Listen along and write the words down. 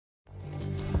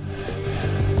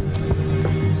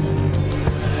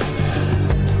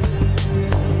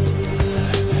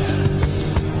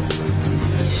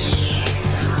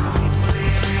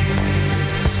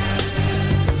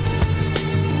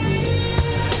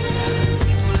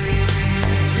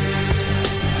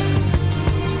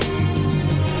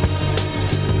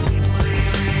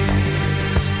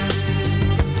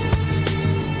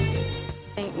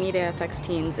affects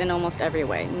teens in almost every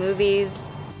way.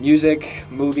 Movies, music,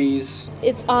 movies.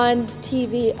 It's on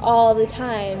TV all the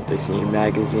time. They see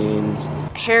magazines,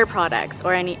 hair products,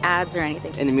 or any ads or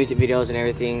anything. In the music videos and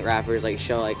everything, rappers like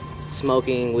show like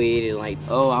smoking weed and like,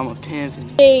 oh, I'm a pimp.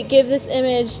 They give this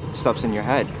image. stuff's in your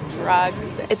head.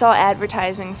 Drugs. It's all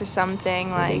advertising for something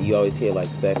like. You always hear like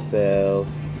sex sales.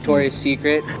 Victoria's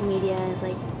Secret. Media is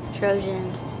like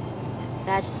Trojan,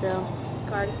 Vagisil,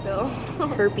 Gardasil.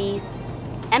 Herpes,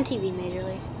 MTV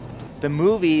majorly. The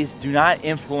movies do not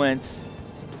influence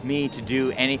me to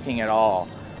do anything at all.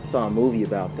 I saw a movie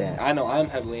about that. I know I'm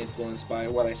heavily influenced by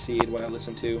what I see and what I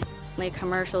listen to. Like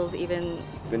commercials, even.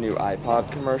 The new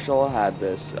iPod commercial had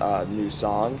this new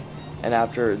song, and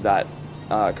after that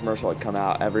commercial had come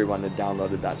out, everyone had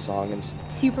downloaded that song. And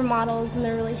Supermodels, and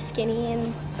they're really skinny,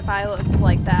 and If I looked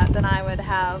like that, then I would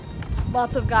have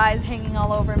lots of guys hanging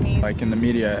all over me. Like in the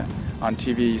media, on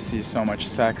TV, you see so much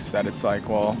sex that it's like,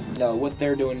 well, No, what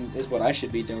they're doing is what I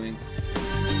should be doing.